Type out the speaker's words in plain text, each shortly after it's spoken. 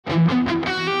Hey,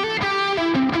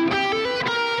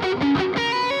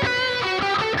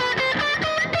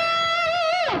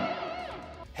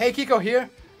 Kiko here.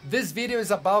 This video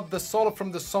is about the solo from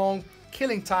the song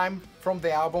Killing Time from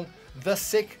the album The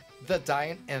Sick, The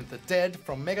Dying and The Dead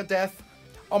from Megadeth.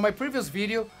 On my previous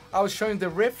video, I was showing the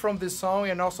riff from this song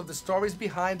and also the stories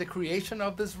behind the creation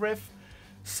of this riff.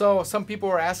 So some people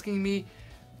were asking me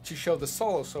to show the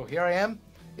solo, so here I am.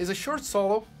 It's a short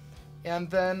solo, and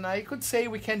then I could say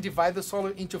we can divide the solo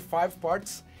into 5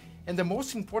 parts. And the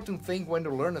most important thing when you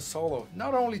learn a solo,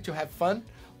 not only to have fun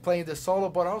playing the solo,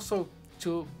 but also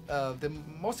the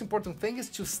most important thing is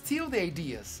to steal the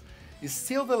ideas. You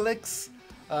steal the licks,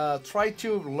 try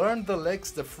to learn the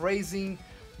licks, the phrasing,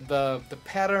 the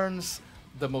patterns,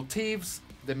 the motifs,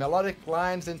 the melodic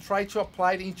lines, and try to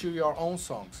apply it into your own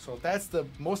songs. So that's the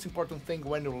most important thing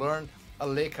when you learn a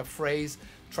lick, a phrase.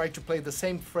 Try to play the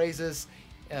same phrases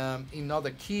in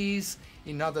other keys,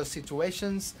 in other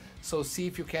situations. So see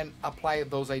if you can apply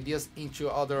those ideas into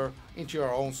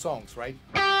your own songs, right?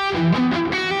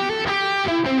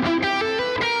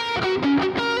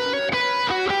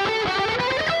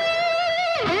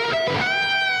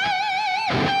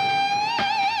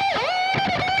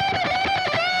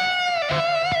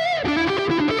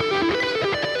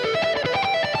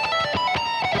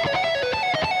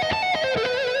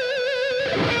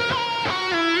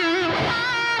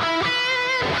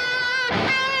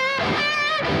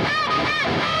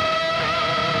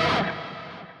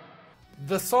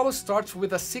 The solo starts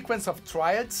with a sequence of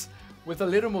triads with a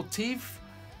little motif,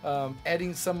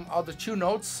 adding some other 2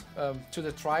 notes to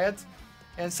the triad.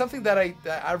 And something that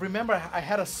I remember, I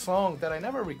had a song that I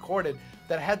never recorded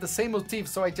that had the same motif,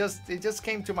 so it just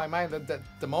came to my mind that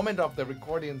the moment of the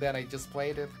recording, then I just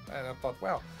played it and I thought,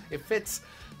 well, it fits.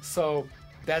 So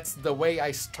that's the way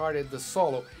I started the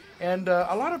solo. And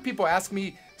a lot of people ask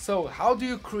me, so how do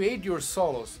you create your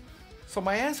solos? So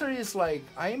my answer is like,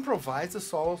 I improvise the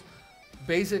solos.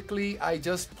 Basically, I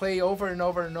just play over and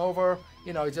over and over,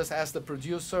 you know, just ask the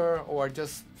producer or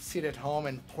just sit at home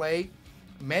and play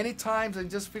many times and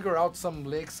just figure out some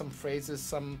licks, some phrases,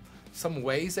 some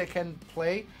ways I can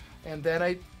play, and then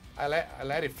I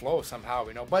let it flow somehow,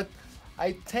 you know. But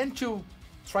I tend to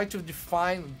try to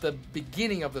define the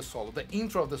beginning of the solo, the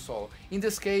intro of the solo. In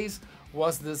this case,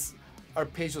 was this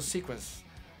arpeggio sequence,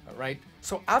 right?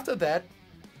 So after that,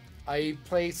 I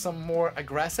play some more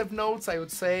aggressive notes, I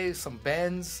would say, some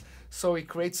bends, so it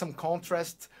creates some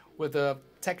contrast with the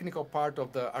technical part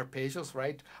of the arpeggios,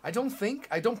 right? I don't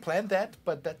plan that,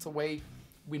 but that's the way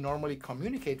we normally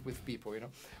communicate with people, you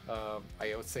know,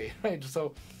 I would say, right?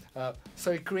 So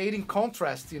creating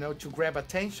contrast, you know, to grab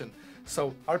attention.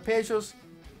 So arpeggios,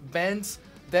 bends,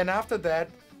 then after that,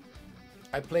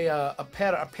 I play a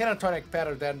pentatonic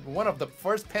pattern, then one of the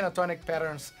first pentatonic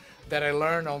patterns that I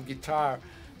learned on guitar.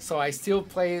 So I still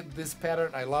play this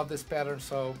pattern. I love this pattern,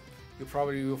 so you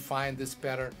probably will find this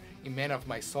pattern in many of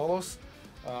my solos.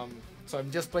 So I'm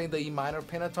just playing the E minor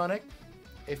pentatonic.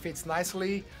 It fits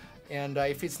nicely, and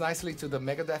it fits nicely to the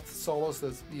Megadeth solos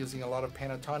that's using a lot of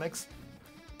pentatonics.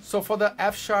 So for the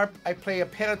F sharp, I play a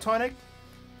pentatonic,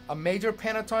 a major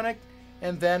pentatonic,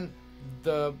 and then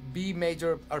the B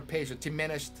major arpeggio,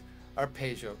 diminished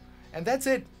arpeggio. And that's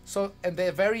it. So at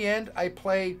the very end, I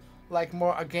play like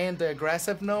more, again, the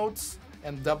aggressive notes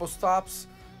and double stops.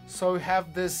 So we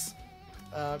have this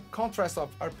contrast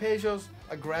of arpeggios,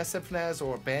 aggressiveness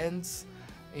or bends,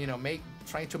 you know,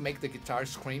 trying to make the guitar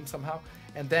scream somehow.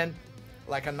 And then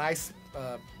like a nice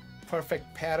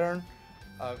perfect pattern,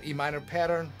 E minor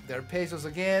pattern, the arpeggios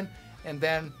again, and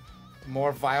then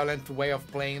more violent way of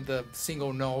playing the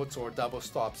single notes or double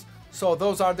stops. So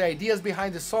those are the ideas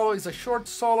behind the solo. It's a short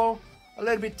solo, a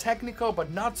little bit technical,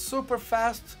 but not super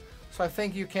fast. So I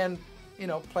think you can, you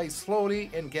know, play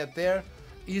slowly and get there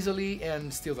easily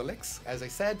and steal the licks, as I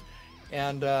said.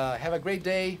 And have a great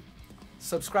day.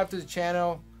 Subscribe to the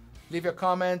channel, leave your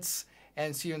comments,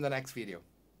 and see you in the next video.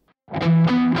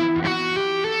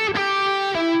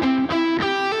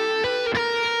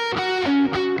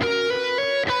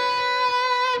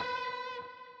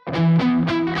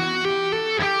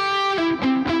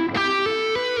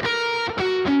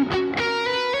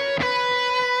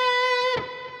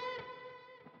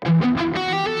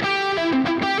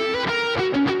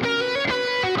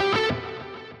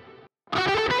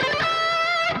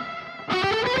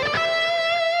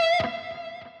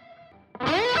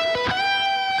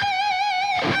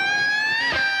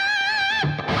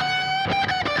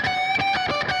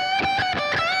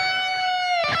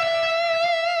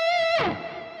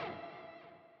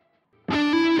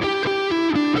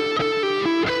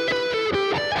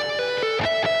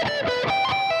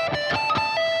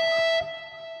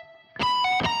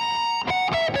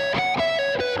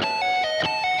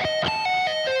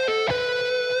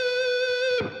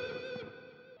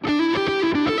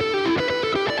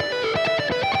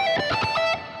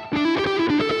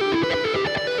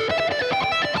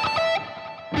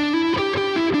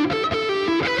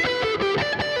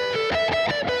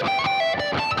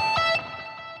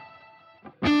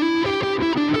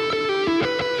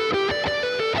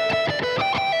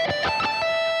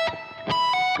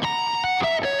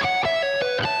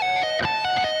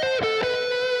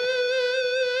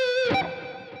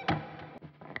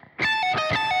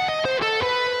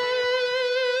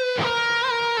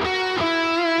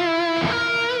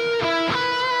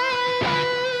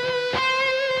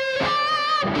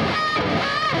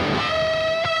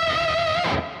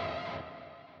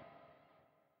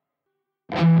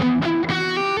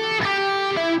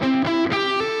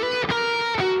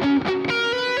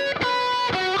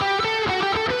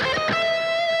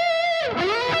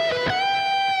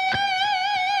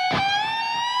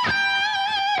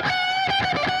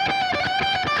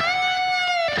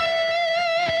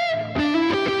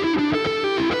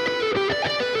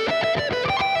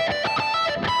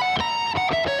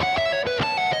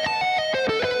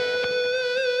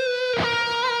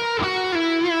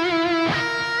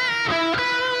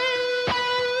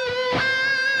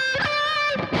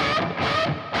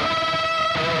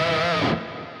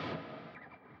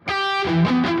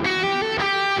 you.